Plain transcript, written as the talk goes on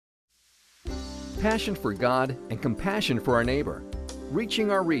passion for God and compassion for our neighbor, reaching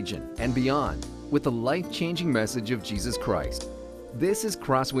our region and beyond with the life-changing message of Jesus Christ. This is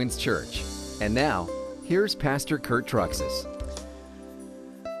Crosswinds Church. And now, here's Pastor Kurt Truxas.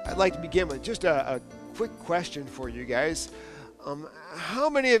 I'd like to begin with just a quick question for you guys. How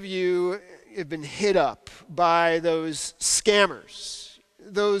many of you have been hit up by those scammers,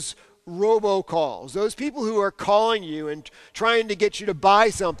 those robocalls, those people who are calling you and trying to get you to buy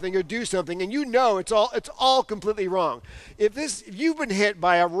something or do something, and you know it's all completely wrong? If you've been hit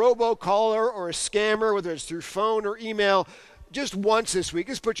by a robocaller or a scammer, whether it's through phone or email, just once this week,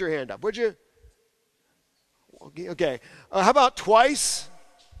 just put your hand up, would you? Okay. How about twice?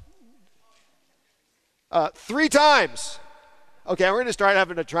 3 times. Okay, we're going to start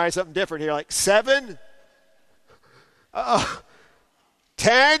having to try something different here, like 7?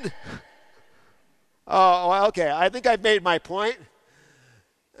 10? Oh, okay. I think I've made my point.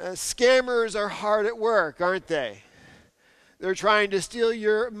 Scammers are hard at work, aren't they? They're trying to steal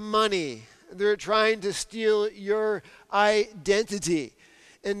your money. They're trying to steal your identity.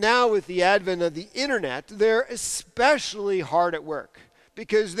 And now with the advent of the internet, they're especially hard at work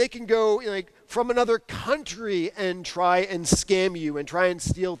because they can go from another country and try and scam you and try and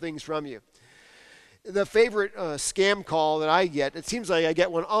steal things from you. The favorite scam call that I get, it seems like I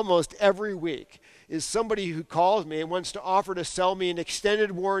get one almost every week, is somebody who calls me and wants to offer to sell me an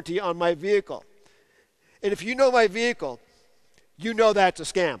extended warranty on my vehicle. And if you know my vehicle, you know that's a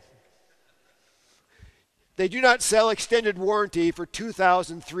scam. They do not sell extended warranty for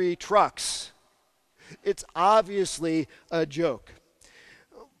 2003 trucks. It's obviously a joke.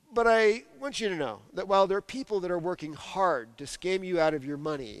 But I want you to know that while there are people that are working hard to scam you out of your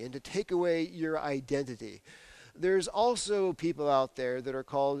money and to take away your identity, there's also people out there that are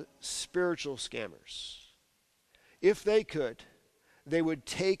called spiritual scammers. If they could, they would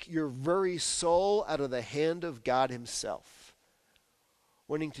take your very soul out of the hand of God Himself,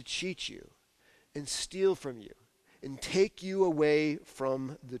 wanting to cheat you and steal from you and take you away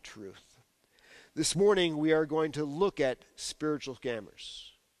from the truth. This morning we are going to look at spiritual scammers.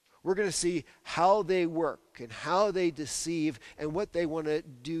 We're going to see how they work and how they deceive and what they want to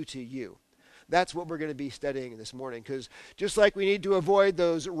do to you. That's what we're going to be studying this morning, because just like we need to avoid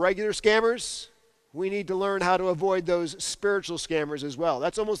those regular scammers, we need to learn how to avoid those spiritual scammers as well.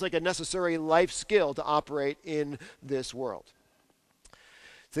 That's almost like a necessary life skill to operate in this world.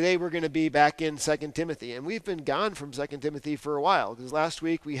 Today we're going to be back in 2 Timothy, and we've been gone from 2 Timothy for a while, because last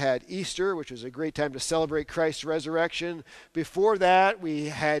week we had Easter, which was a great time to celebrate Christ's resurrection. Before that, we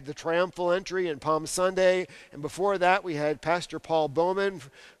had the triumphal entry and Palm Sunday, and before that we had Pastor Paul Bowman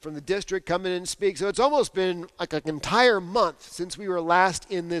from the district come in and speak. So it's almost been like an entire month since we were last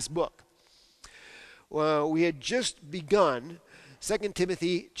in this book. Well, we had just begun 2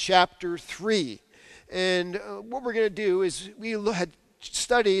 Timothy chapter 3, and what we're going to do is we had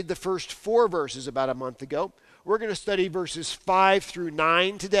studied the first 4 verses about a month ago. We're going to study verses 5 through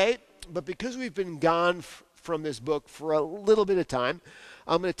 9 today, but because we've been gone from this book for a little bit of time,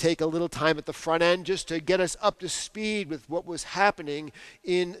 I'm going to take a little time at the front end just to get us up to speed with what was happening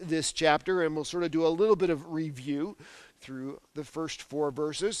in this chapter, and we'll sort of do a little bit of review through the first 4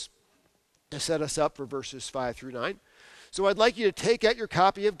 verses to set us up for verses 5 through 9. So I'd like you to take out your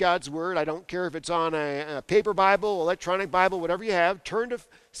copy of God's Word. I don't care if it's on a paper Bible, electronic Bible, whatever you have. Turn to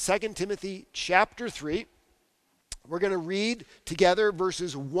 2 Timothy chapter 3. We're going to read together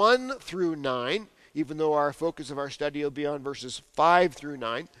verses 1 through 9, even though our focus of our study will be on verses 5 through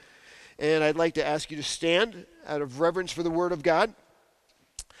 9. And I'd like to ask you to stand out of reverence for the Word of God.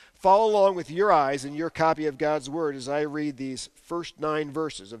 Follow along with your eyes and your copy of God's Word as I read these first 9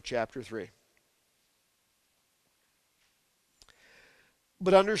 verses of chapter 3.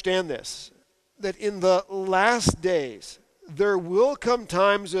 But understand this, that in the last days there will come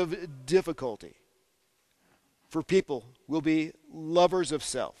times of difficulty. For people will be lovers of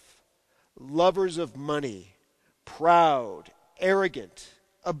self, lovers of money, proud, arrogant,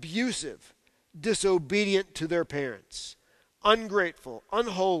 abusive, disobedient to their parents, ungrateful,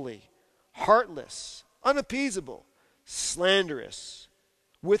 unholy, heartless, unappeasable, slanderous,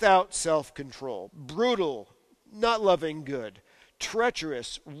 without self-control, brutal, not loving good,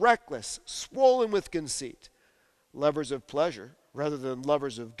 treacherous, reckless, swollen with conceit, lovers of pleasure rather than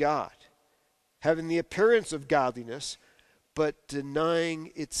lovers of God, having the appearance of godliness, but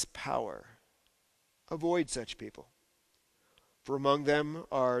denying its power. Avoid such people. For among them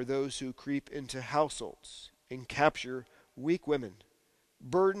are those who creep into households and capture weak women,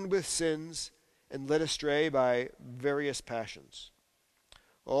 burdened with sins and led astray by various passions,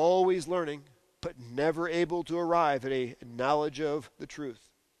 always learning, but never able to arrive at a knowledge of the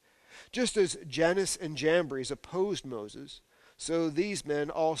truth. Just as Jannes and Jambres opposed Moses, so these men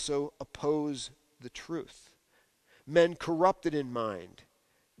also oppose the truth. Men corrupted in mind,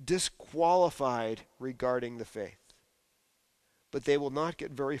 disqualified regarding the faith. But they will not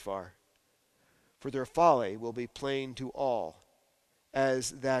get very far, for their folly will be plain to all,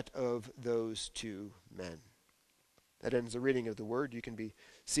 as that of those two men. That ends the reading of the word. You can be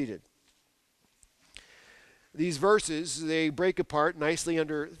seated. These verses, they break apart nicely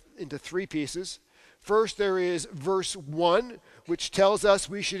into three pieces. First, there is verse 1, which tells us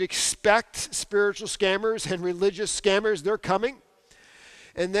we should expect spiritual scammers and religious scammers. They're coming.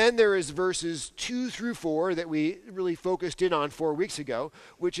 And then there is verses 2 through 4 that we really focused in on 4 weeks ago,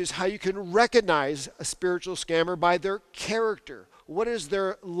 which is how you can recognize a spiritual scammer by their character. What is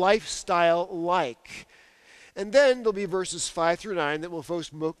their lifestyle like? And then there'll be verses 5 through 9 that we'll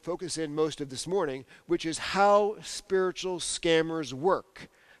focus in most of this morning, which is how spiritual scammers work,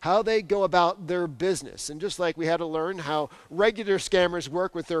 how they go about their business. And just like we had to learn how regular scammers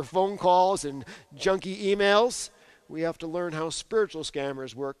work with their phone calls and junky emails, we have to learn how spiritual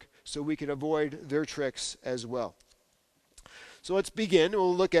scammers work so we can avoid their tricks as well. So let's begin.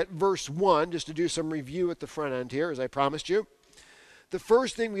 We'll look at verse 1 just to do some review at the front end here, as I promised you. The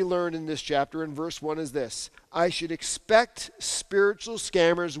first thing we learned in this chapter in verse 1 is this: I should expect spiritual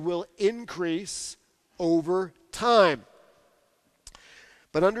scammers will increase over time.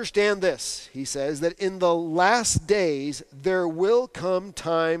 But understand this, he says, that in the last days there will come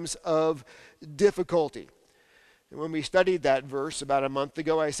times of difficulty. And when we studied that verse about a month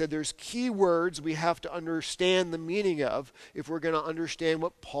ago, I said there's key words we have to understand the meaning of if we're going to understand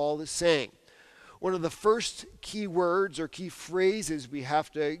what Paul is saying. One of the first key words or key phrases we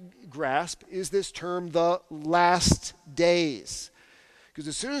have to grasp is this term, the last days. Because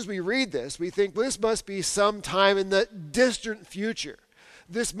as soon as we read this, we think, well, this must be sometime in the distant future.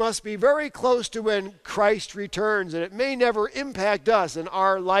 This must be very close to when Christ returns, and it may never impact us in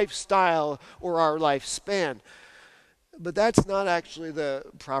our lifestyle or our lifespan. But that's not actually the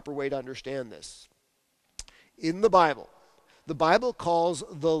proper way to understand this. In the Bible calls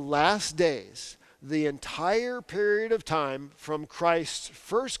the last days the entire period of time from Christ's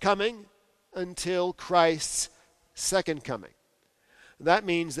first coming until Christ's second coming. That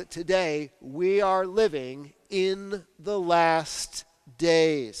means that today we are living in the last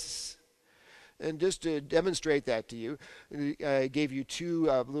days. And just to demonstrate that to you, I gave you two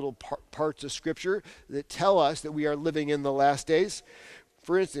little parts of Scripture that tell us that we are living in the last days.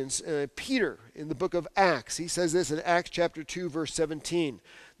 For instance, Peter in the book of Acts, he says this in Acts chapter 2, verse 17.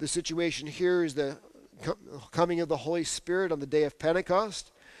 The situation here is the coming of the Holy Spirit on the day of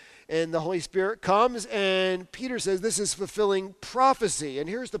Pentecost. And the Holy Spirit comes, and Peter says this is fulfilling prophecy. And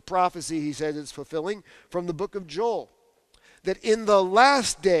here's the prophecy he says it's fulfilling from the book of Joel. That in the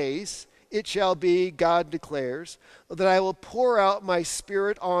last days it shall be, God declares, that I will pour out my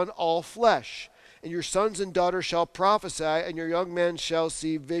Spirit on all flesh. And your sons and daughters shall prophesy, and your young men shall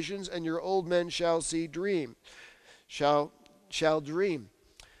see visions, and your old men shall dream.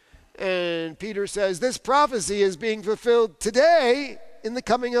 And Peter says this prophecy is being fulfilled today in the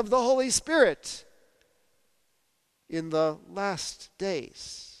coming of the Holy Spirit. In the last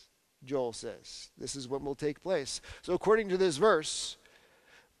days, Joel says, this is what will take place. So according to this verse,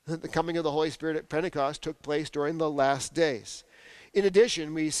 the coming of the Holy Spirit at Pentecost took place during the last days. In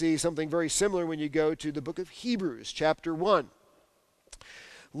addition, we see something very similar when you go to the book of Hebrews, chapter 1.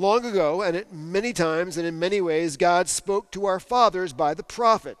 Long ago, and at many times and in many ways, God spoke to our fathers by the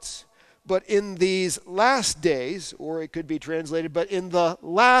prophets. But in these last days, or it could be translated, but in the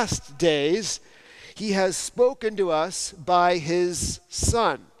last days, he has spoken to us by his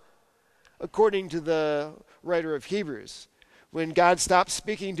Son. According to the writer of Hebrews, when God stopped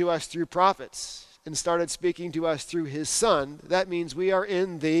speaking to us through prophets and started speaking to us through his Son, that means we are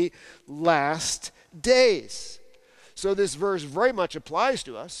in the last days. So this verse very much applies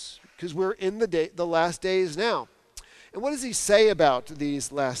to us because we're in the last days now. And what does he say about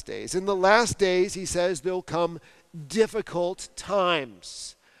these last days? In the last days, he says, there'll come difficult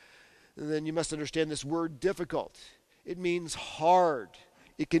times. And then you must understand this word difficult. It means hard.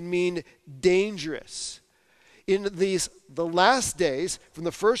 It can mean dangerous. In the last days, from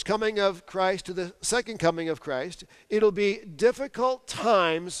the first coming of Christ to the second coming of Christ, it'll be difficult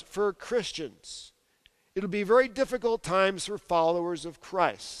times for Christians. It'll be very difficult times for followers of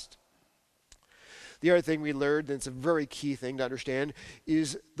Christ. The other thing we learned, and it's a very key thing to understand,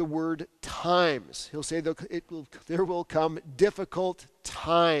 is the word times. He'll say there will come difficult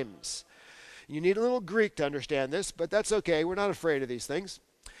times. You need a little Greek to understand this, but that's okay. We're not afraid of these things.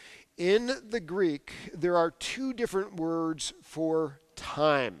 In the Greek, there are two different words for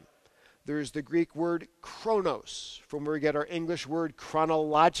time. There's the Greek word chronos, from where we get our English word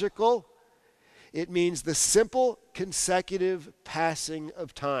chronological. It means the simple consecutive passing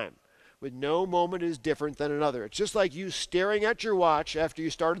of time, with no moment is different than another. It's just like you staring at your watch after you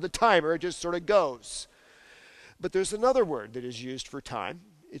started the timer. It just sort of goes. But there's another word that is used for time.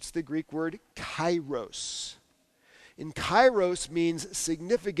 It's the Greek word kairos. And kairos means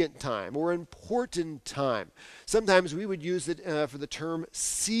significant time or important time. Sometimes we would use it for the term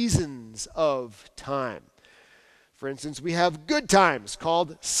seasons of time. For instance, we have good times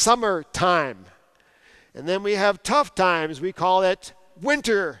called summertime. And then we have tough times. We call it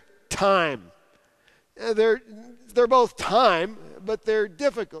winter time. They're both time, but they're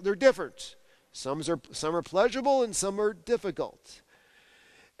difficult. They're different. Some are pleasurable and some are difficult.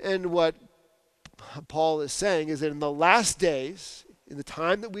 And what Paul is saying is that in the last days, in the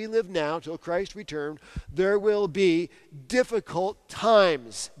time that we live now till Christ return, there will be difficult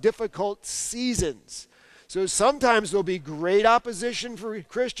times, difficult seasons. So sometimes there'll be great opposition for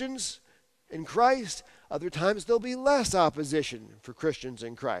Christians in Christ. Other times there'll be less opposition for Christians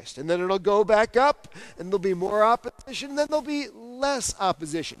in Christ. And then it'll go back up and there'll be more opposition, then there'll be less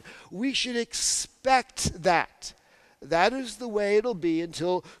opposition. We should expect that. That is the way it'll be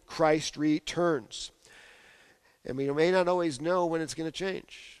until Christ returns. And we may not always know when it's going to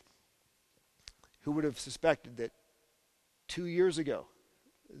change. Who would have suspected that 2 years ago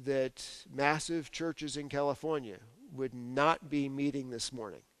that massive churches in California would not be meeting this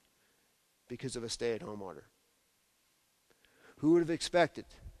morning because of a stay-at-home order? Who would have expected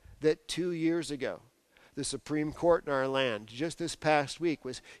that 2 years ago the Supreme Court in our land, just this past week,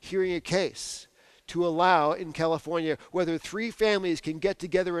 was hearing a case to allow in California whether 3 families can get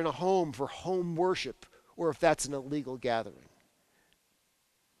together in a home for home worship or if that's an illegal gathering?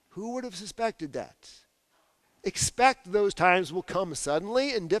 Who would have suspected that? Expect those times will come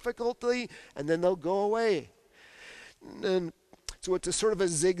suddenly and difficultly, and then they'll go away. And so it's a sort of a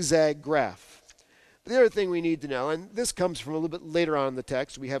zigzag graph. The other thing we need to know, and this comes from a little bit later on in the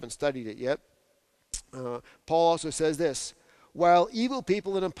text, we haven't studied it yet. Paul also says this: while evil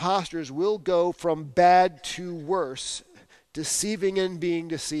people and impostors will go from bad to worse, deceiving and being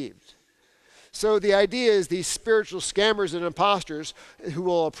deceived. So the idea is these spiritual scammers and impostors who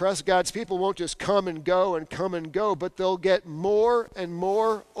will oppress God's people won't just come and go, but they'll get more and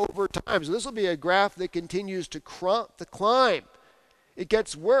more over time. So this will be a graph that continues to climb. It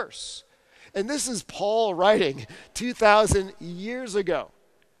gets worse. And this is Paul writing 2,000 years ago.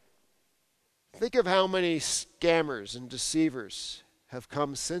 Think of how many scammers and deceivers have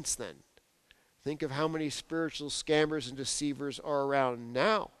come since then. Think of how many spiritual scammers and deceivers are around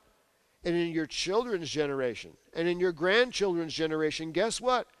now. And in your children's generation, and in your grandchildren's generation, guess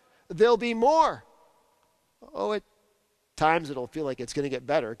what? There'll be more. Oh, at times it'll feel like it's going to get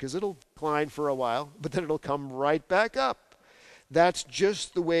better because it'll decline for a while, but then it'll come right back up. That's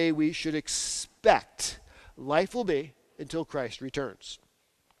just the way we should expect life will be until Christ returns.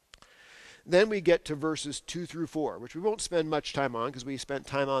 Then we get to verses 2 through 4, which we won't spend much time on because we spent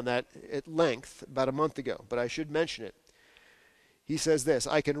time on that at length about a month ago, but I should mention it. He says this: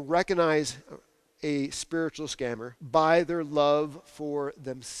 I can recognize a spiritual scammer by their love for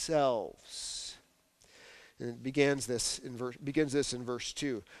themselves. And it begins this in verse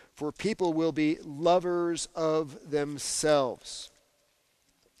 2. For people will be lovers of themselves.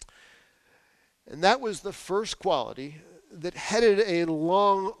 And that was the first quality that headed a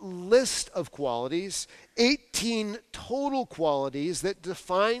long list of qualities, 18 total qualities that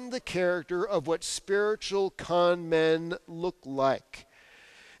define the character of what spiritual con men look like.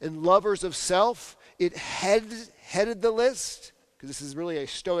 And lovers of self, it headed the list, because this is really a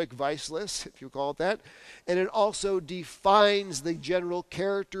Stoic vice list, if you call it that, and it also defines the general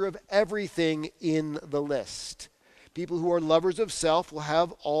character of everything in the list. People who are lovers of self will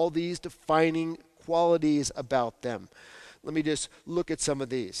have all these defining qualities about them. Let me just look at some of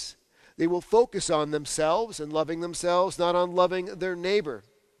these. They will focus on themselves and loving themselves, not on loving their neighbor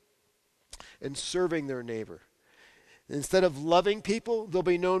and serving their neighbor. Instead of loving people, they'll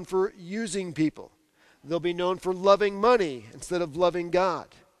be known for using people. They'll be known for loving money instead of loving God.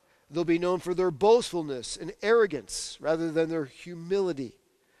 They'll be known for their boastfulness and arrogance rather than their humility.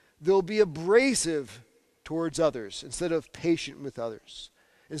 They'll be abrasive towards others instead of patient with others.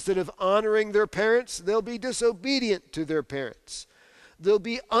 Instead of honoring their parents, they'll be disobedient to their parents. They'll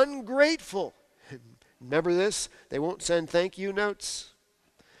be ungrateful. Remember this? They won't send thank you notes.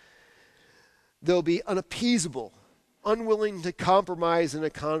 They'll be unappeasable, unwilling to compromise in a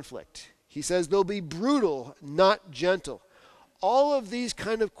conflict. He says they'll be brutal, not gentle. All of these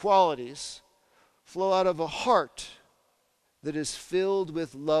kind of qualities flow out of a heart that is filled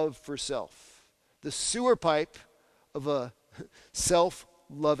with love for self. The sewer pipe of a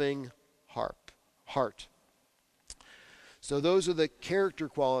self-loving heart. So those are the character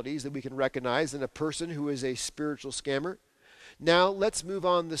qualities that we can recognize in a person who is a spiritual scammer. Now let's move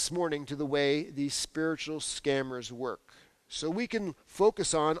on this morning to the way these spiritual scammers work. So we can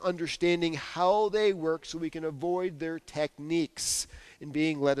focus on understanding how they work so we can avoid their techniques in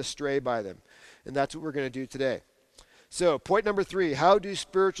being led astray by them. And that's what we're going to do today. So point number 3, how do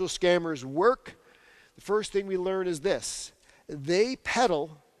spiritual scammers work? The first thing we learn is this: they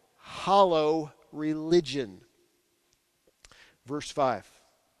peddle hollow religion. Verse 5,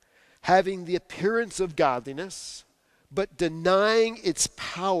 having the appearance of godliness, but denying its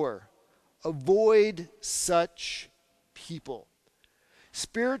power, avoid such people.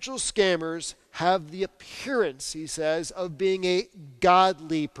 Spiritual scammers have the appearance, he says, of being a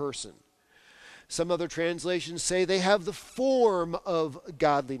godly person. Some other translations say they have the form of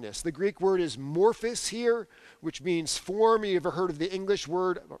godliness. The Greek word is morphos here, which means form. You ever heard of the English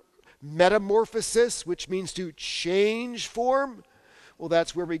word metamorphosis, which means to change form? Well,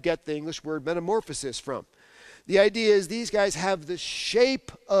 that's where we get the English word metamorphosis from. The idea is these guys have the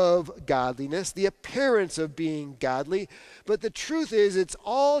shape of godliness, the appearance of being godly, but the truth is it's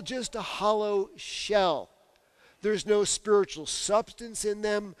all just a hollow shell. There's no spiritual substance in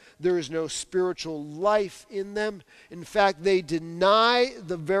them. There is no spiritual life in them. In fact, they deny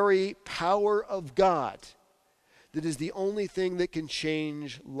the very power of God that is the only thing that can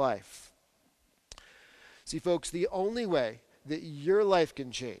change life. See, folks, the only way that your life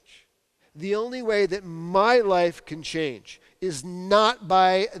can change, the only way that my life can change, is not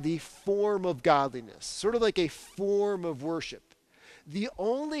by the form of godliness, sort of like a form of worship. The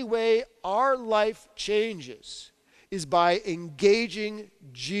only way our life changes is by engaging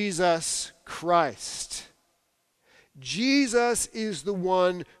Jesus Christ. Jesus is the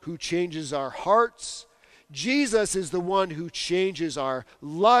one who changes our hearts. Jesus is the one who changes our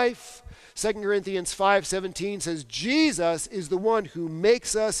life. 2 Corinthians 5:17 says Jesus is the one who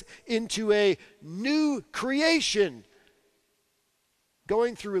makes us into a new creation.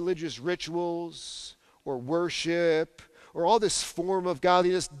 Going through religious rituals or worship or all this form of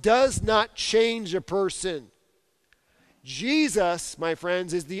godliness does not change a person. Jesus, my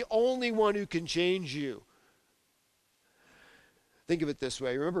friends, is the only one who can change you. Think of it this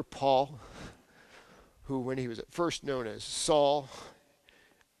way. Remember Paul, who when he was at first known as Saul,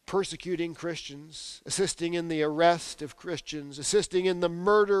 persecuting Christians, assisting in the arrest of Christians, assisting in the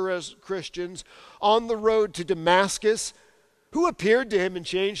murder of Christians, on the road to Damascus, who appeared to him and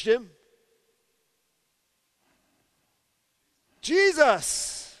changed him?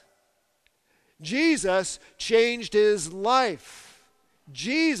 Jesus. Jesus changed his life.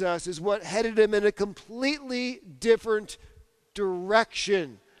 Jesus is what headed him in a completely different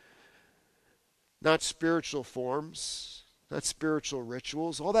direction. Not spiritual forms, not spiritual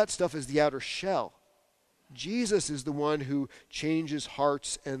rituals. All that stuff is the outer shell. Jesus is the one who changes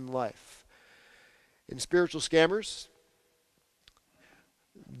hearts and life. And spiritual scammers,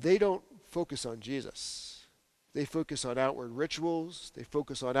 they don't focus on Jesus. They focus on outward rituals. They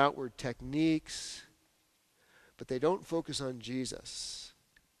focus on outward techniques. But they don't focus on Jesus,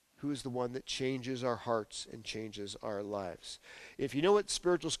 who is the one that changes our hearts and changes our lives. If you know what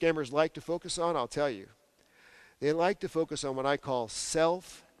spiritual scammers like to focus on, I'll tell you. They like to focus on what I call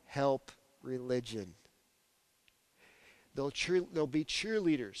self-help religion. They'll be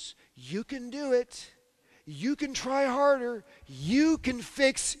cheerleaders. You can do it. You can try harder. You can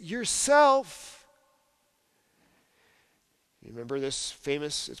fix yourself. You remember this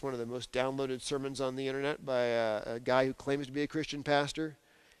famous, it's one of the most downloaded sermons on the internet by a guy who claims to be a Christian pastor.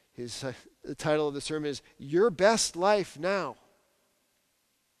 The title of the sermon is, Your Best Life Now.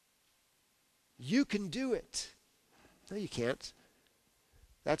 You can do it. No, you can't.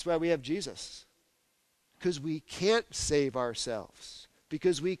 That's why we have Jesus. Because we can't save ourselves.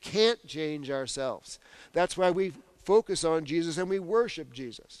 Because we can't change ourselves. That's why we focus on Jesus and we worship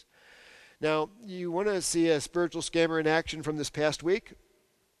Jesus. Now, you want to see a spiritual scammer in action from this past week?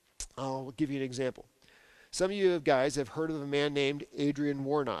 I'll give you an example. Some of you guys have heard of a man named Adrian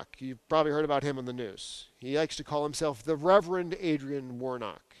Warnock. You've probably heard about him on the news. He likes to call himself the Reverend Adrian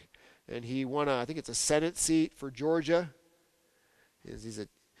Warnock. And he won, I think it's a Senate seat for Georgia.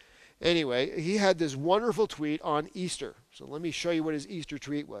 Anyway, he had this wonderful tweet on Easter. So let me show you what his Easter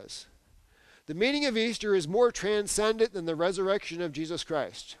tweet was. The meaning of Easter is more transcendent than the resurrection of Jesus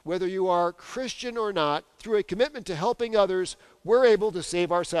Christ. Whether you are Christian or not, through a commitment to helping others, we're able to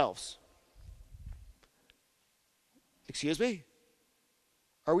save ourselves. Excuse me?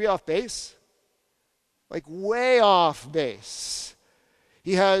 Are we off base? like way off base.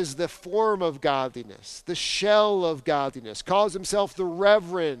 He has the form of godliness, the shell of godliness, calls himself the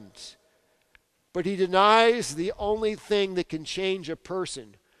Reverend, but he denies the only thing that can change a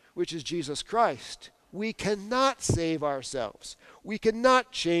person, which is Jesus Christ. We cannot save ourselves. We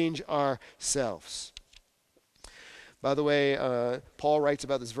cannot change ourselves. By the way, Paul writes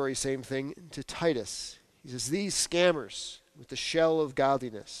about this very same thing to Titus. He says, these scammers with the shell of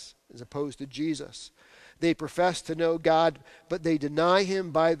godliness, as opposed to Jesus, they profess to know God, but they deny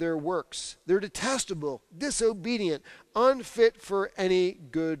him by their works. They're detestable, disobedient, unfit for any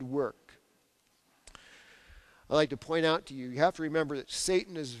good work. I'd like to point out to you, you have to remember that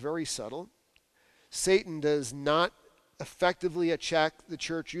Satan is very subtle. Satan does not effectively attack the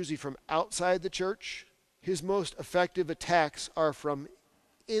church usually from outside the church. His most effective attacks are from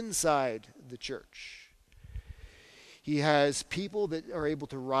inside the church. He has people that are able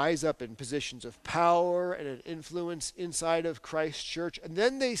to rise up in positions of power and an influence inside of Christ's church, and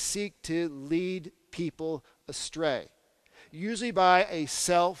then they seek to lead people astray, usually by a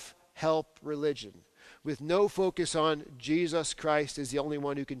self-help religion with no focus on Jesus Christ as the only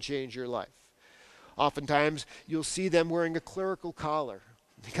one who can change your life. Oftentimes, you'll see them wearing a clerical collar.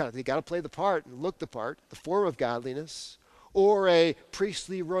 They got to play the part and look the part, the form of godliness, or a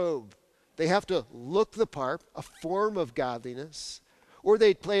priestly robe. They have to look the part, a form of godliness, or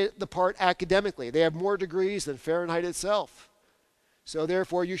they play the part academically. They have more degrees than Fahrenheit itself. So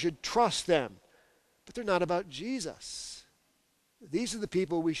therefore, you should trust them. But they're not about Jesus. These are the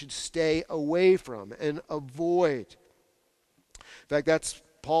people we should stay away from and avoid. In fact, that's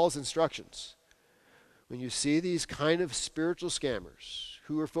Paul's instructions. When you see these kind of spiritual scammers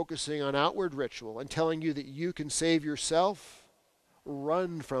who are focusing on outward ritual and telling you that you can save yourself,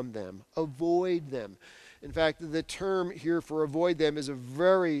 run from them, avoid them. In fact, the term here for avoid them is a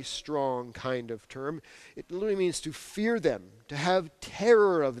very strong kind of term. It literally means to fear them, to have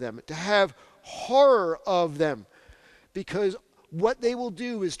terror of them, to have horror of them. Because what they will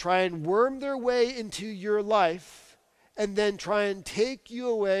do is try and worm their way into your life and then try and take you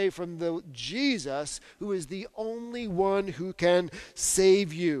away from the Jesus who is the only one who can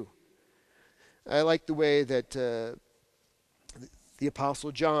save you. I like the way that the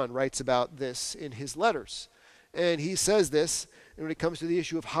Apostle John writes about this in his letters. And he says this when it comes to the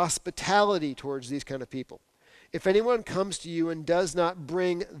issue of hospitality towards these kind of people. If anyone comes to you and does not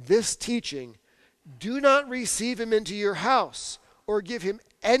bring this teaching, do not receive him into your house or give him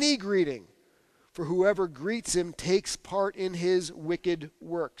any greeting, for whoever greets him takes part in his wicked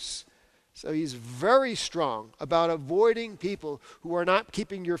works. So he's very strong about avoiding people who are not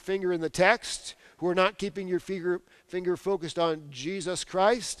keeping your finger in the text, who are not keeping your finger focused on Jesus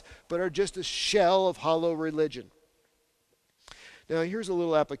Christ, but are just a shell of hollow religion. Now, here's a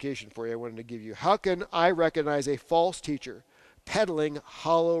little application for you I wanted to give you. How can I recognize a false teacher peddling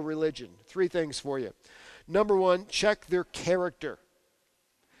hollow religion? 3 things for you. Number 1, check their character.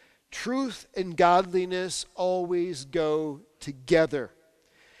 Truth and godliness always go together.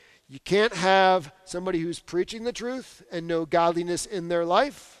 You can't have somebody who's preaching the truth and no godliness in their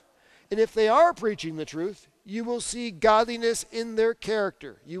life. And if they are preaching the truth, you will see godliness in their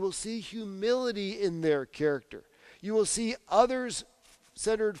character. You will see humility in their character. You will see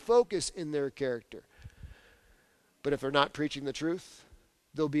others-centered focus in their character. But if they're not preaching the truth,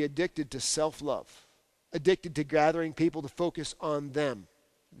 they'll be addicted to self-love, addicted to gathering people to focus on them.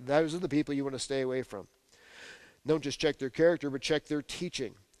 Those are the people you want to stay away from. Don't just check their character, but check their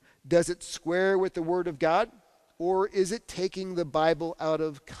teaching. Does it square with the Word of God, or is it taking the Bible out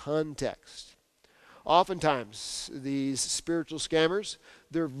of context? Oftentimes, these spiritual scammers,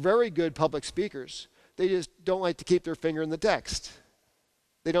 they're very good public speakers. They just don't like to keep their finger in the text.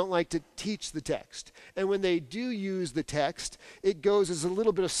 They don't like to teach the text. And when they do use the text, it goes as a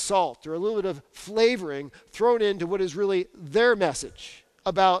little bit of salt or a little bit of flavoring thrown into what is really their message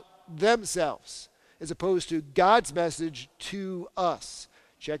about themselves, as opposed to God's message to us.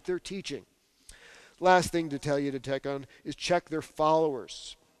 Check their teaching. Last thing to tell you to check on is check their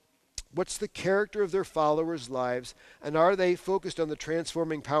followers. What's the character of their followers' lives, and are they focused on the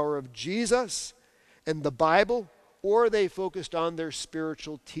transforming power of Jesus and the Bible, or are they focused on their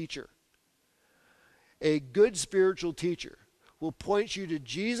spiritual teacher? A good spiritual teacher will point you to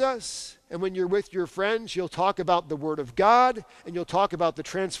Jesus, and when you're with your friends, you'll talk about the Word of God, and you'll talk about the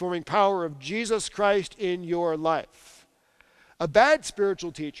transforming power of Jesus Christ in your life. A bad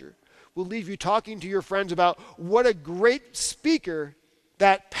spiritual teacher will leave you talking to your friends about what a great speaker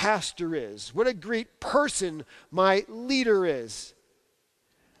that pastor is, what a great person my leader is.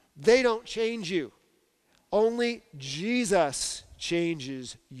 They don't change you. Only Jesus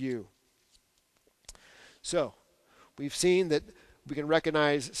changes you. So, we've seen that we can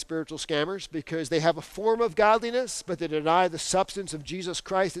recognize spiritual scammers because they have a form of godliness, but they deny the substance of Jesus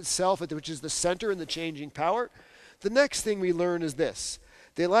Christ itself, which is the center and the changing power. The next thing we learn is this.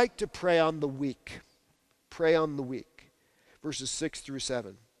 They like to prey on the weak. Prey on the weak. Verses 6 through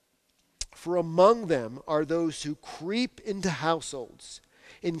 7. For among them are those who creep into households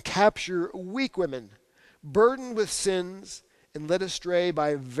and capture weak women, burdened with sins and led astray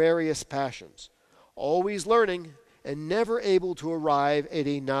by various passions, always learning and never able to arrive at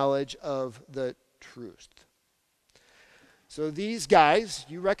a knowledge of the truth. So these guys,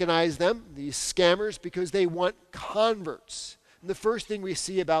 you recognize them, these scammers, because they want converts. And the first thing we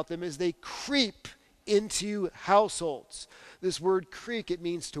see about them is they creep into households. This word creep, it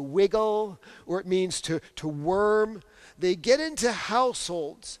means to wiggle, or it means to worm. They get into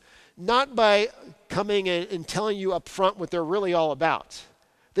households not by coming and telling you up front what they're really all about.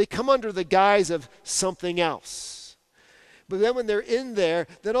 They come under the guise of something else. But then when they're in there,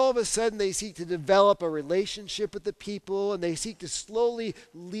 then all of a sudden they seek to develop a relationship with the people, and they seek to slowly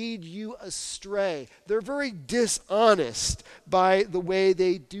lead you astray. They're very dishonest by the way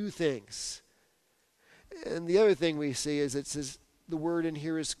they do things. And the other thing we see is it says the word in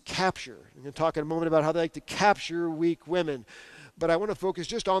here is capture. I'm going to talk in a moment about how they like to capture weak women. But I want to focus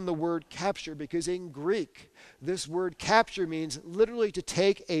just on the word capture, because in Greek, this word capture means literally to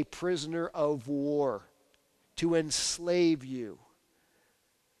take a prisoner of war, to enslave you.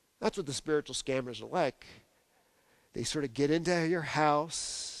 That's what the spiritual scammers are like. They sort of get into your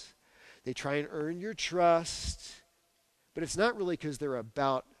house. They try and earn your trust. But it's not really because they're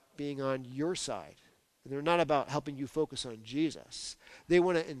about being on your side. They're not about helping you focus on Jesus. They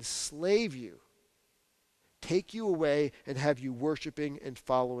want to enslave you, take you away, and have you worshiping and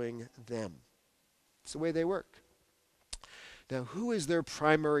following them. It's the way they work. Now, who is their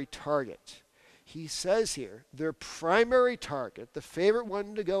primary target? He says here, their primary target, the favorite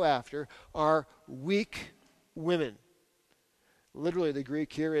one to go after, are weak women. Literally, the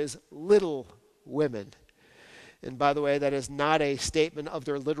Greek here is little women. And by the way, that is not a statement of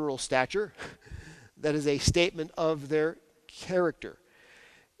their literal stature. That is a statement of their character.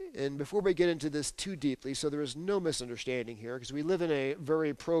 And before we get into this too deeply, so there is no misunderstanding here, because we live in a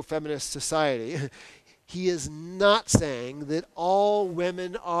very pro-feminist society, he is not saying that all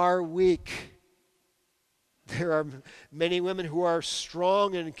women are weak. There are many women who are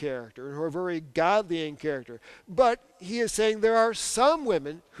strong in character and who are very godly in character. But he is saying there are some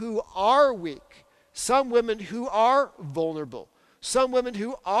women who are weak, some women who are vulnerable, some women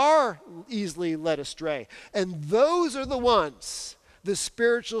who are easily led astray. And those are the ones the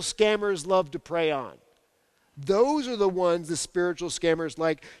spiritual scammers love to prey on. Those are the ones the spiritual scammers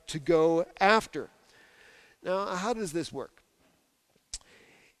like to go after. Now, how does this work?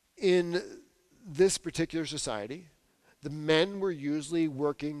 In this particular society, the men were usually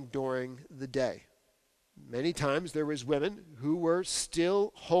working during the day. Many times there was women who were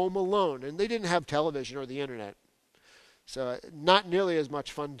still home alone, and they didn't have television or the internet. So not nearly as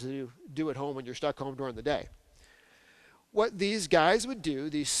much fun to do at home when you're stuck home during the day. What these guys would do,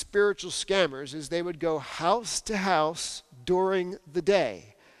 these spiritual scammers, is they would go house to house during the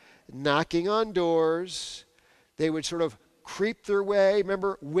day, knocking on doors. They would sort of creep their way,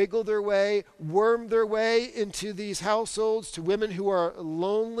 remember, wiggle their way, worm their way into these households to women who are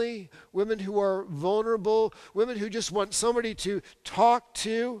lonely, women who are vulnerable, women who just want somebody to talk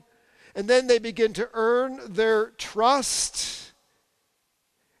to. And then they begin to earn their trust.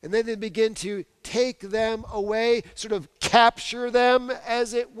 And then they begin to take them away, sort of capture them,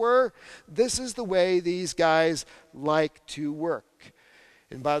 as it were. This is the way these guys like to work.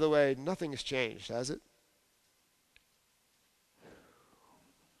 And by the way, nothing has changed, has it?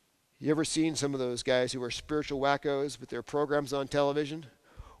 You ever seen some of those guys who are spiritual wackos with their programs on television?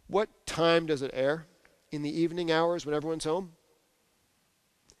 What time does it air? In the evening hours when everyone's home?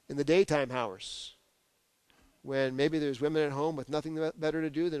 In the daytime hours, when maybe there's women at home with nothing better to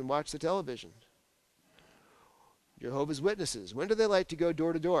do than watch the television. Jehovah's Witnesses, when do they like to go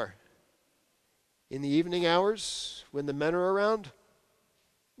door to door? In the evening hours when the men are around?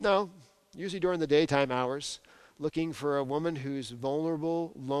 No, usually during the daytime hours, looking for a woman who's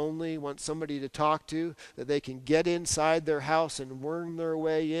vulnerable, lonely, wants somebody to talk to, that they can get inside their house and worm their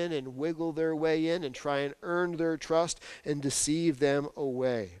way in and wiggle their way in and try and earn their trust and deceive them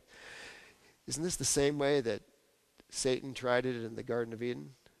away. Isn't this the same way that Satan tried it in the Garden of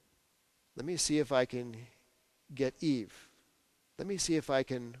Eden? Let me see if I can get Eve. Let me see if I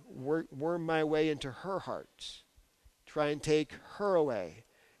can worm my way into her heart, try and take her away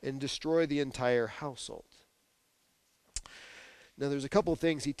and destroy the entire household. Now, there's a couple of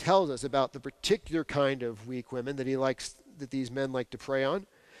things he tells us about the particular kind of weak women that these men like to prey on.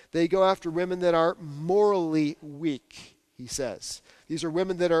 They go after women that are morally weak, he says. These are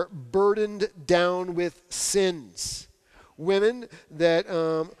women that are burdened down with sins. Women that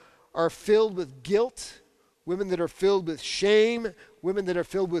are filled with guilt, women that are filled with shame, women that are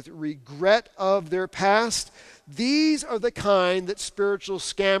filled with regret of their past. These are the kind that spiritual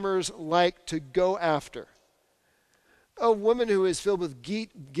scammers like to go after. A woman who is filled with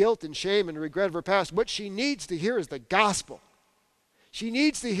guilt and shame and regret of her past, what she needs to hear is the gospel. She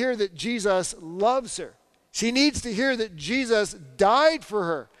needs to hear that Jesus loves her. She needs to hear that Jesus died for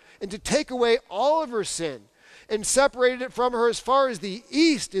her and to take away all of her sin and separated it from her as far as the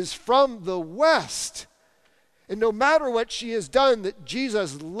east is from the west. And no matter what she has done, that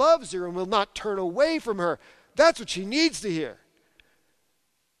Jesus loves her and will not turn away from her. That's what she needs to hear.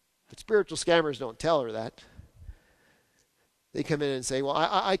 But spiritual scammers don't tell her that. They come in and say, well,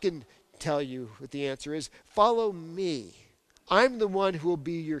 I can tell you what the answer is. Follow me. I'm the one who will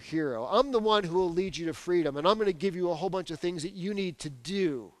be your hero. I'm the one who will lead you to freedom. And I'm going to give you a whole bunch of things that you need to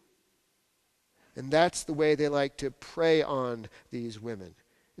do. And that's the way they like to prey on these women.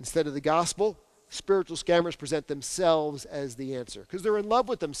 Instead of the gospel, spiritual scammers present themselves as the answer because they're in love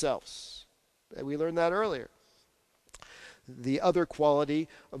with themselves. We learned that earlier. The other quality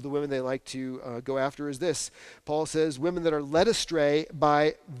of the women they like to go after is this. Paul says, women that are led astray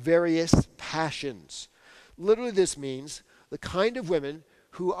by various passions. Literally, this means the kind of women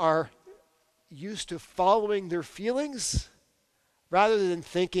who are used to following their feelings rather than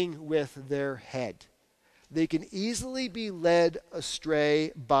thinking with their head. They can easily be led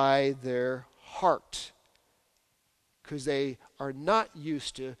astray by their heart because they are not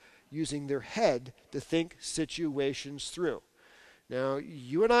used to using their head to think situations through. Now,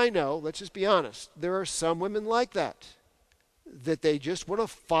 you and I know, let's just be honest, there are some women like that they just want to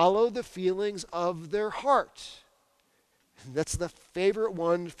follow the feelings of their heart. That's the favorite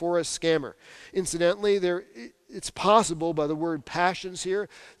one for a scammer. Incidentally, it's possible by the word passions here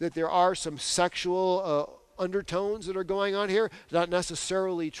that there are some sexual undertones that are going on here. Not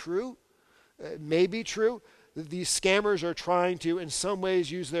necessarily true. It may be true. These scammers are trying to, in some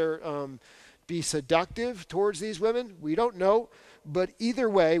ways, use their be seductive towards these women. We don't know. But either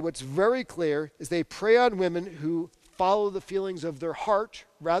way, what's very clear is they prey on women who follow the feelings of their heart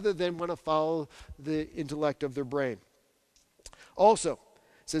rather than want to follow the intellect of their brain. Also,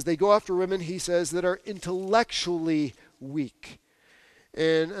 it says they go after women, he says, that are intellectually weak.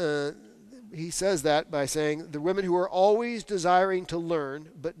 And he says that by saying the women who are always desiring to learn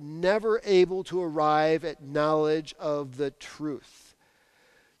but never able to arrive at knowledge of the truth.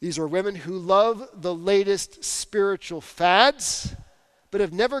 These are women who love the latest spiritual fads but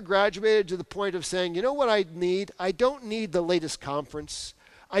have never graduated to the point of saying, you know what I need? I don't need the latest conference.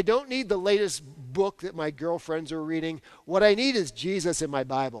 I don't need the latest book that my girlfriends are reading. What I need is Jesus in my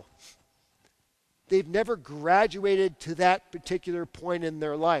Bible. They've never graduated to that particular point in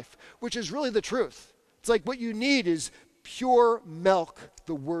their life, which is really the truth. It's like what you need is pure milk,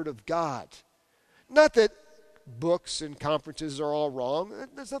 the Word of God. Not that books and conferences are all wrong.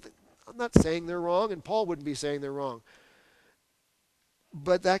 There's nothing, I'm not saying they're wrong, and Paul wouldn't be saying they're wrong.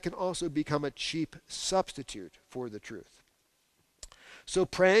 But that can also become a cheap substitute for the truth. So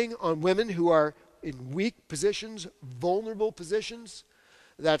preying on women who are in weak positions, vulnerable positions,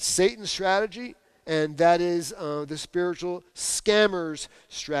 that's Satan's strategy. And that is the spiritual scammer's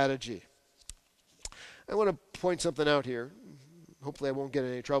strategy. I want to point something out here. Hopefully I won't get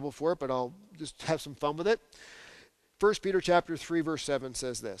in any trouble for it, but I'll just have some fun with it. 1 Peter chapter 3, verse 7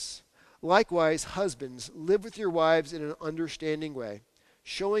 says this. Likewise, husbands, live with your wives in an understanding way,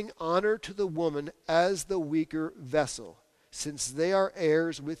 showing honor to the woman as the weaker vessel, since they are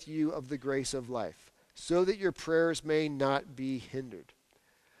heirs with you of the grace of life, so that your prayers may not be hindered.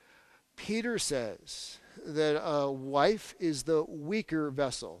 Peter says that a wife is the weaker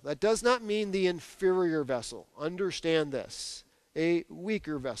vessel. That does not mean the inferior vessel. Understand this. A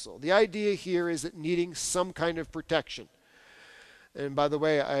weaker vessel. The idea here is that needing some kind of protection. And by the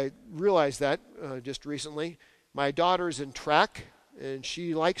way, I realized that just recently. My daughter's in track, and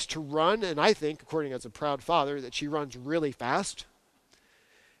she likes to run, and I think, according as a proud father, that she runs really fast.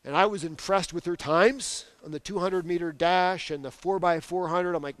 And I was impressed with her times on the 200-meter dash and the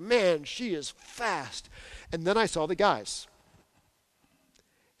 4x400. I'm like, man, she is fast. And then I saw the guys.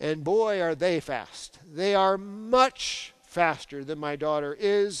 And boy, are they fast. They are much faster than my daughter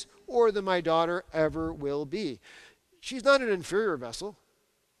is or than my daughter ever will be. She's not an inferior vessel.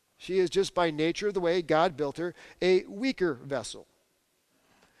 She is just by nature of the way God built her, a weaker vessel.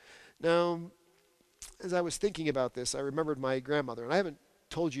 Now, as I was thinking about this, I remembered my grandmother, and I haven't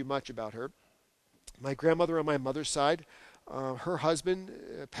told you much about her. My grandmother on my mother's side, her husband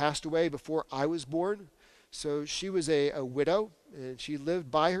passed away before I was born, so she was a widow, and she lived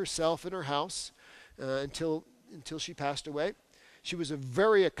by herself in her house until she passed away. She was a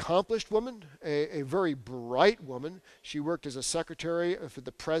very accomplished woman, a very bright woman. She worked as a secretary for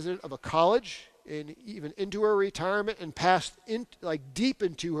the president of a college, and even into her retirement, and passed deep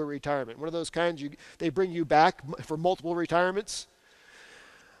into her retirement. One of those kinds they bring you back for multiple retirements.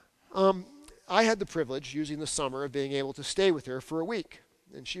 I had the privilege, using the summer, of being able to stay with her for a week,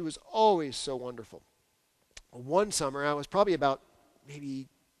 and she was always so wonderful. One summer, I was probably about maybe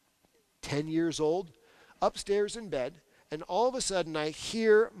 10 years old, upstairs in bed, and all of a sudden I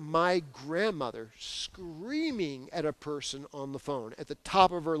hear my grandmother screaming at a person on the phone at the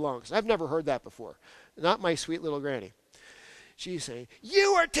top of her lungs. I've never heard that before. Not my sweet little granny. She's saying,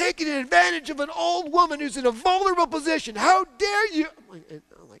 "You are taking advantage of an old woman who's in a vulnerable position. How dare you?"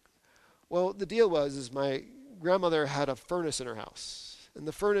 I'm like, well, the deal was my grandmother had a furnace in her house, and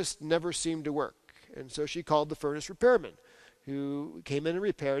the furnace never seemed to work. And so she called the furnace repairman, who came in and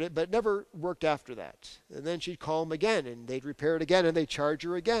repaired it, but it never worked after that. And then she'd call them again, and they'd repair it again, and they'd charge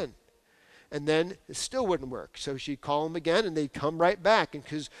her again. And then it still wouldn't work. So she'd call them again, and they'd come right back. And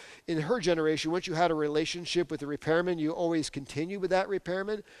because in her generation, once you had a relationship with the repairman, you always continue with that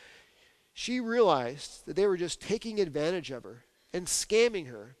repairman. She realized that they were just taking advantage of her and scamming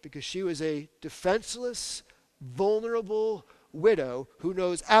her because she was a defenseless, vulnerable widow who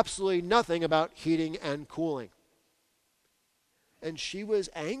knows absolutely nothing about heating and cooling. And she was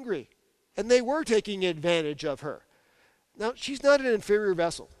angry, and they were taking advantage of her. Now, she's not an inferior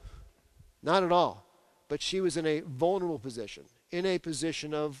vessel, not at all, but she was in a vulnerable position, in a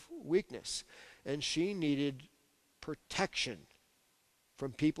position of weakness, and she needed protection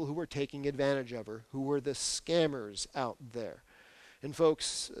from people who were taking advantage of her, who were the scammers out there. And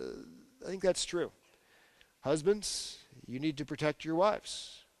folks, I think that's true. Husbands, you need to protect your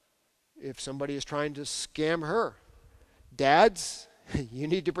wives if somebody is trying to scam her. Dads, you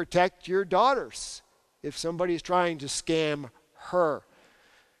need to protect your daughters if somebody is trying to scam her.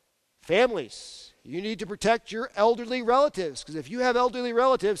 Families, you need to protect your elderly relatives, because if you have elderly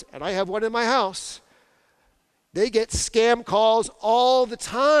relatives, and I have one in my house, they get scam calls all the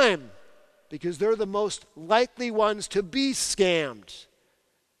time because they're the most likely ones to be scammed.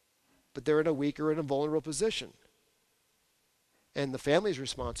 But they're in a weaker and a vulnerable position. And the family's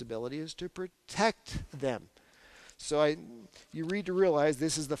responsibility is to protect them. So you read to realize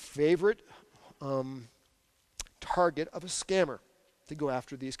this is the favorite target of a scammer, to go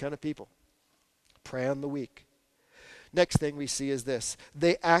after these kind of people. Prey on the weak. Next thing we see is this.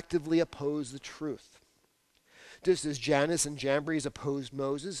 They actively oppose the truth. Just as Jannes and Jambres opposed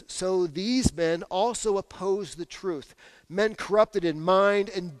Moses, so these men also oppose the truth. Men corrupted in mind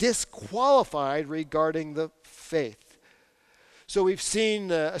and disqualified regarding the faith. So we've seen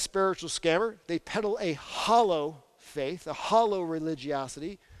a spiritual scammer. They peddle a hollow faith, a hollow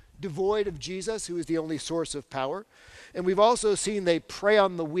religiosity, devoid of Jesus, who is the only source of power. And we've also seen they prey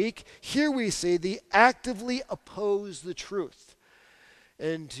on the weak. Here we see they actively oppose the truth.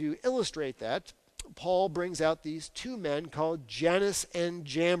 And to illustrate that, Paul brings out these two men called Jannes and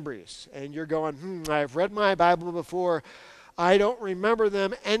Jambres. And you're going, I've read my Bible before. I don't remember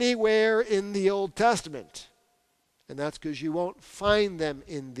them anywhere in the Old Testament. And that's because you won't find them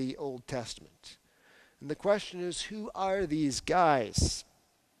in the Old Testament. And the question is, who are these guys?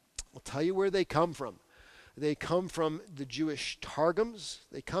 I'll tell you where they come from. They come from the Jewish Targums.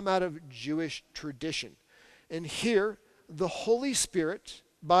 They come out of Jewish tradition. And here, the Holy Spirit,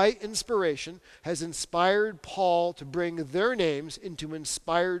 by inspiration, has inspired Paul to bring their names into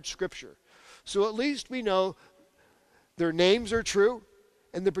inspired Scripture. So at least we know their names are true,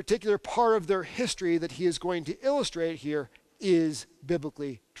 and the particular part of their history that he is going to illustrate here is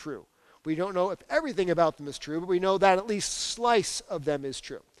biblically true. We don't know if everything about them is true, but we know that at least a slice of them is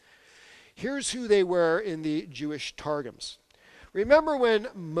true. Here's who they were in the Jewish Targums. Remember when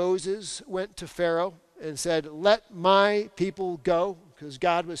Moses went to Pharaoh and said, "Let my people go," because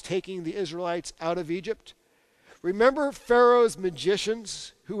God was taking the Israelites out of Egypt? Remember Pharaoh's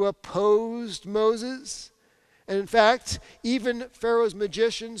magicians who opposed Moses? And in fact, even Pharaoh's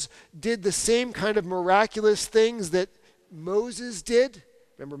magicians did the same kind of miraculous things that Moses did.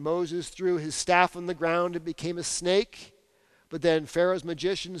 Remember, Moses threw his staff on the ground and became a snake. But then Pharaoh's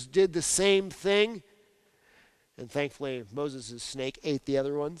magicians did the same thing. And thankfully, Moses' snake ate the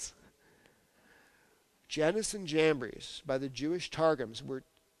other ones. Jannes and Jambres, by the Jewish Targums, were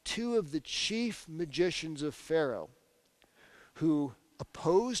two of the chief magicians of Pharaoh who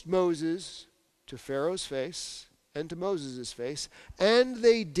opposed Moses to Pharaoh's face and to Moses' face, and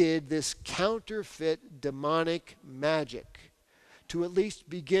they did this counterfeit demonic magic to at least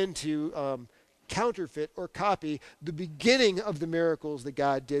begin to counterfeit or copy the beginning of the miracles that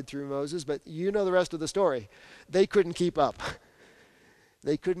God did through Moses. But you know the rest of the story. They couldn't keep up.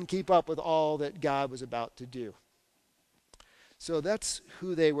 They couldn't keep up with all that God was about to do. So that's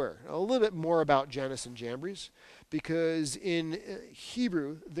who they were. A little bit more about Jannes and Jambres, because in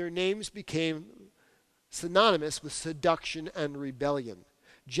Hebrew, their names became synonymous with seduction and rebellion.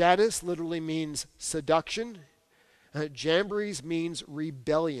 Jannes literally means seduction. Jambres means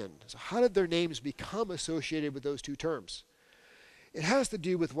rebellion. So how did their names become associated with those two terms? It has to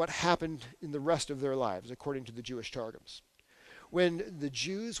do with what happened in the rest of their lives, according to the Jewish Targums. When the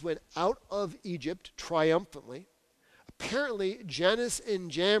Jews went out of Egypt triumphantly, apparently Jannes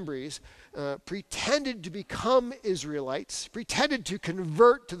and Jambres pretended to become Israelites, pretended to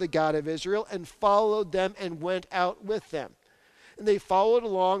convert to the God of Israel, and followed them and went out with them. And they followed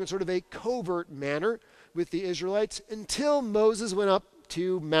along in sort of a covert manner with the Israelites until Moses went up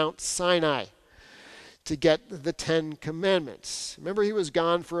to Mount Sinai to get the 10 Commandments. Remember, he was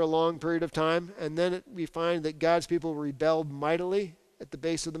gone for a long period of time, and then we find that God's people rebelled mightily at the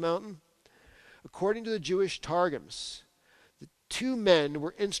base of the mountain. According to the Jewish Targums, the two men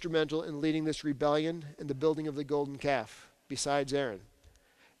were instrumental in leading this rebellion and the building of the golden calf, besides Aaron: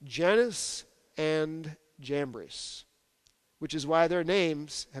 Jannes and Jambres, which is why their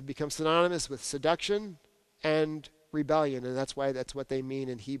names have become synonymous with seduction and rebellion, and that's what they mean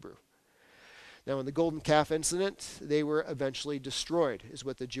in Hebrew. Now, in the golden calf incident, they were eventually destroyed, is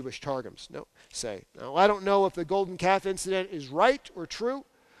what the Jewish Targums say. Now, I don't know if the golden calf incident is right or true,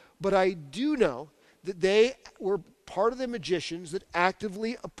 but I do know that they were part of the magicians that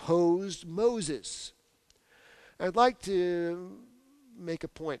actively opposed Moses. I'd like to make a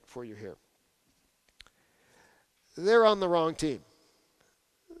point for you here. They're on the wrong team.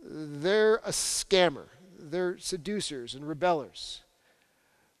 They're a scammer. They're seducers and rebellers.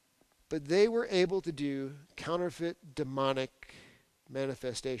 But they were able to do counterfeit demonic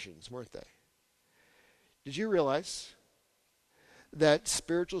manifestations, weren't they? Did you realize that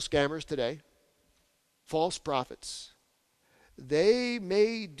spiritual scammers today, false prophets, they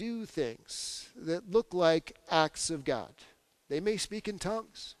may do things that look like acts of God? They may speak in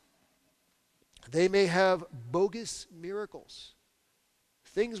tongues. They may have bogus miracles.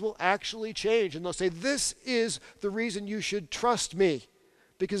 Things will actually change, and they'll say, "This is the reason you should trust me,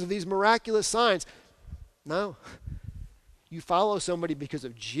 because of these miraculous signs." No. You follow somebody because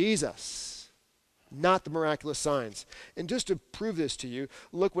of Jesus, not the miraculous signs. And just to prove this to you,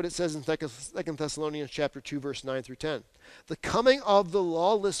 look what it says in 2 Thessalonians chapter 2, verse 9 through 10. "The coming of the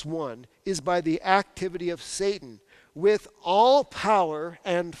lawless one is by the activity of Satan, with all power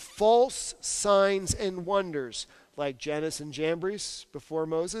and false signs and wonders," like Jannes and Jambres before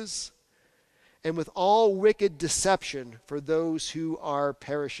Moses, "and with all wicked deception for those who are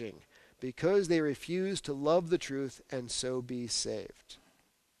perishing, because they refuse to love the truth and so be saved."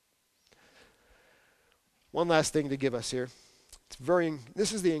 One last thing to give us here.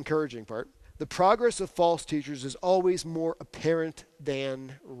 This is the encouraging part. The progress of false teachers is always more apparent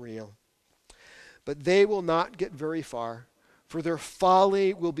than real. But they will not get very far, for their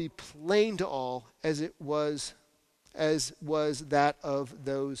folly will be plain to all, as was that of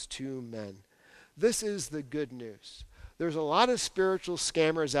those two men. This is the good news. There's a lot of spiritual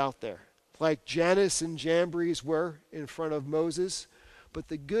scammers out there, like Jannes and Jambres were in front of Moses. But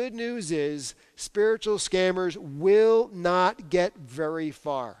the good news is spiritual scammers will not get very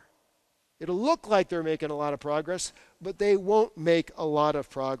far. It'll look like they're making a lot of progress, but they won't make a lot of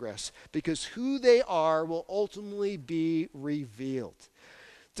progress, because who they are will ultimately be revealed.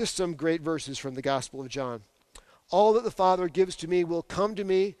 Just some great verses from the Gospel of John. "All that the Father gives to me will come to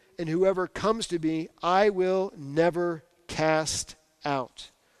me, and whoever comes to me, I will never cast out."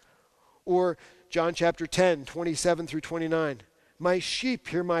 Or John chapter 10, 27 through 29. "My sheep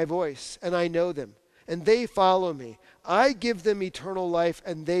hear my voice, and I know them, and they follow me. I give them eternal life,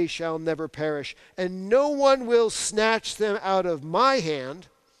 and they shall never perish, and no one will snatch them out of my hand.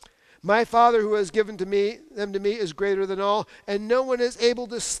 My Father who has given them to me is greater than all, and no one is able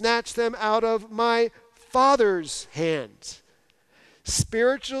to snatch them out of my Father's hand."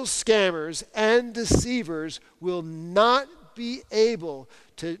 Spiritual scammers and deceivers will not be able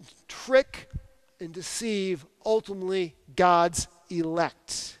to trick and deceive ultimately God's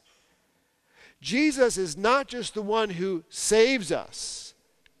elect. Jesus is not just the one who saves us,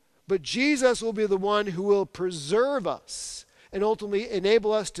 but Jesus will be the one who will preserve us and ultimately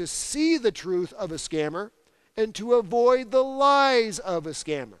enable us to see the truth of a scammer and to avoid the lies of a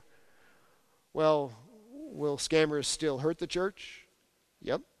scammer. Well, will scammers still hurt the church?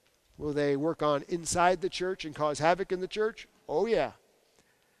 Yep. Will they work on inside the church and cause havoc in the church? Oh, yeah.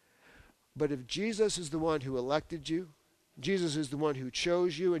 But if Jesus is the one who elected you, Jesus is the one who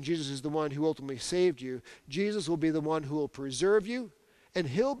chose you, and Jesus is the one who ultimately saved you, Jesus will be the one who will preserve you, and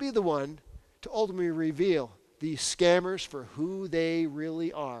he'll be the one to ultimately reveal these scammers for who they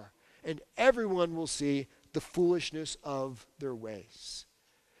really are. And everyone will see the foolishness of their ways.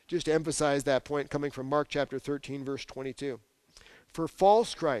 Just to emphasize that point, coming from Mark chapter 13, verse 22. For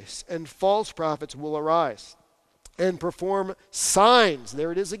false Christs and false prophets will arise and perform signs,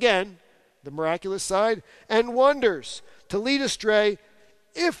 there it is again, the miraculous side, and wonders to lead astray,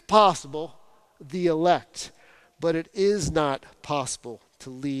 if possible, the elect. But it is not possible to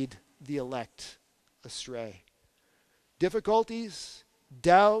lead the elect astray. Difficulties,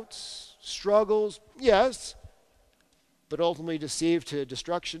 doubts, struggles, yes, but ultimately deceived to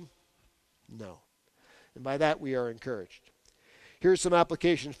destruction? No. And by that we are encouraged. Here's some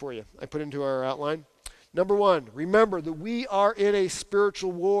applications for you I put into our outline. Number one, remember that we are in a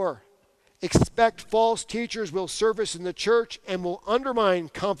spiritual war. Expect false teachers will surface in the church and will undermine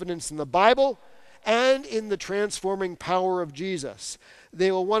confidence in the Bible and in the transforming power of Jesus.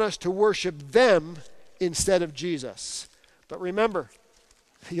 They will want us to worship them instead of Jesus. But remember,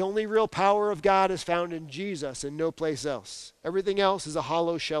 the only real power of God is found in Jesus and no place else. Everything else is a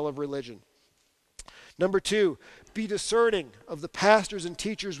hollow shell of religion. Number two, be discerning of the pastors and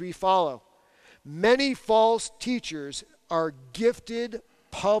teachers we follow. Many false teachers are gifted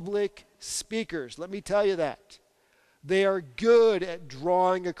public speakers. Let me tell you that. They are good at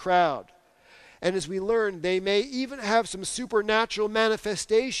drawing a crowd. And as we learn, they may even have some supernatural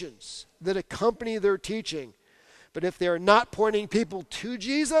manifestations that accompany their teaching. But if they are not pointing people to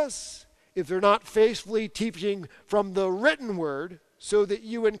Jesus, if they're not faithfully teaching from the written word so that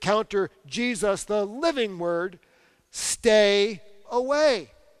you encounter Jesus, the living word, stay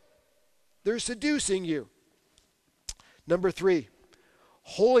away. They're seducing you. Number three,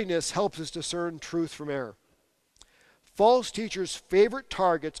 holiness helps us discern truth from error. False teachers' favorite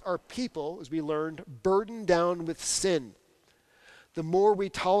targets are people, as we learned, burdened down with sin. The more we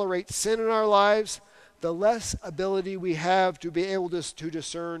tolerate sin in our lives, the less ability we have to be able to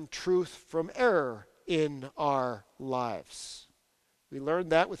discern truth from error in our lives. We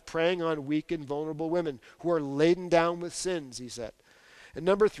learned that with preying on weak and vulnerable women who are laden down with sins, he said. And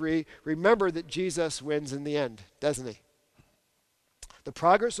number three, remember that Jesus wins in the end, doesn't he? The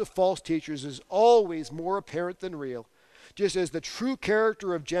progress of false teachers is always more apparent than real. Just as the true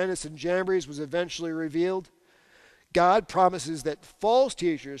character of Jannes and Jambres was eventually revealed, God promises that false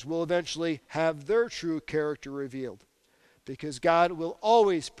teachers will eventually have their true character revealed, because God will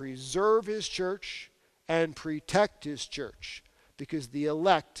always preserve his church and protect his church, because the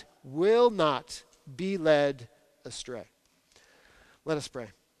elect will not be led astray. Let us pray.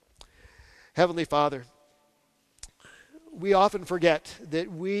 Heavenly Father, we often forget that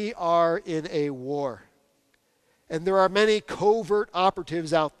we are in a war, and there are many covert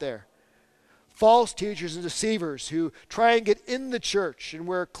operatives out there. False teachers and deceivers who try and get in the church and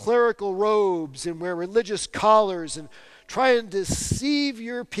wear clerical robes and wear religious collars and try and deceive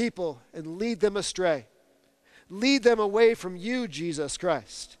your people and lead them astray. Lead them away from you, Jesus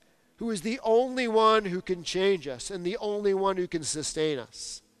Christ, who is the only one who can change us and the only one who can sustain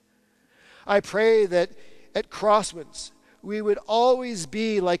us. I pray that at Crosswinds, we would always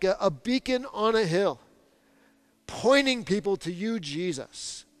be like a beacon on a hill, pointing people to you,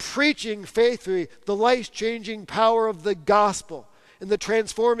 Jesus, preaching faithfully the life-changing power of the gospel and the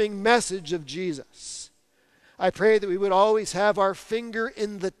transforming message of Jesus. I pray that we would always have our finger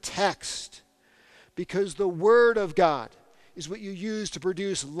in the text, because the Word of God is what you use to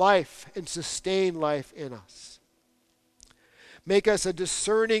produce life and sustain life in us. Make us a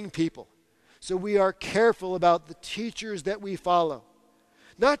discerning people, so we are careful about the teachers that we follow.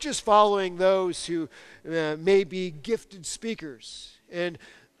 Not just following those who may be gifted speakers and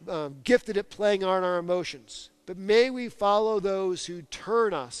gifted at playing on our emotions, but may we follow those who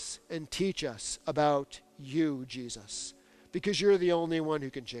turn us and teach us about you, Jesus, because you're the only one who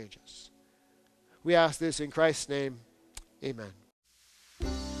can change us. We ask this in Christ's name. Amen.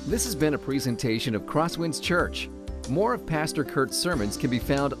 This has been a presentation of Crosswinds Church. More of Pastor Kurt's sermons can be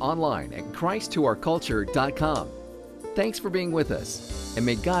found online at christtoourculture.com. Thanks for being with us, and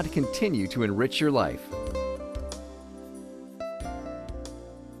may God continue to enrich your life.